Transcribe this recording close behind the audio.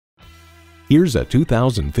Here's a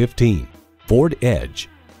 2015 Ford Edge.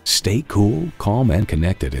 Stay cool, calm, and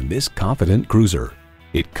connected in this confident cruiser.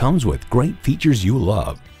 It comes with great features you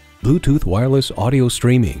love: Bluetooth wireless audio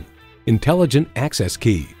streaming, intelligent access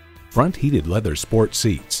key, front heated leather sport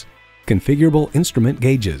seats, configurable instrument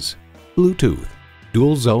gauges, Bluetooth,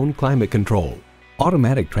 dual zone climate control,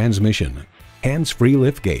 automatic transmission, hands-free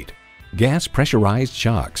liftgate, gas pressurized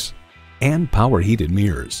shocks, and power heated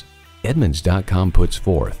mirrors. Edmunds.com puts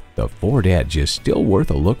forth the Ford Edge is still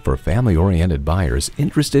worth a look for family-oriented buyers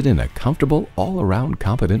interested in a comfortable, all-around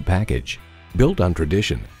competent package. Built on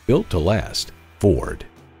tradition, built to last. Ford.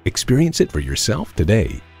 Experience it for yourself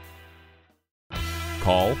today.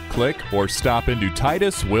 Call, click, or stop into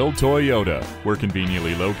Titus-Will Toyota. We're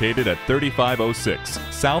conveniently located at 3506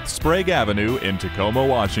 South Sprague Avenue in Tacoma,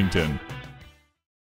 Washington.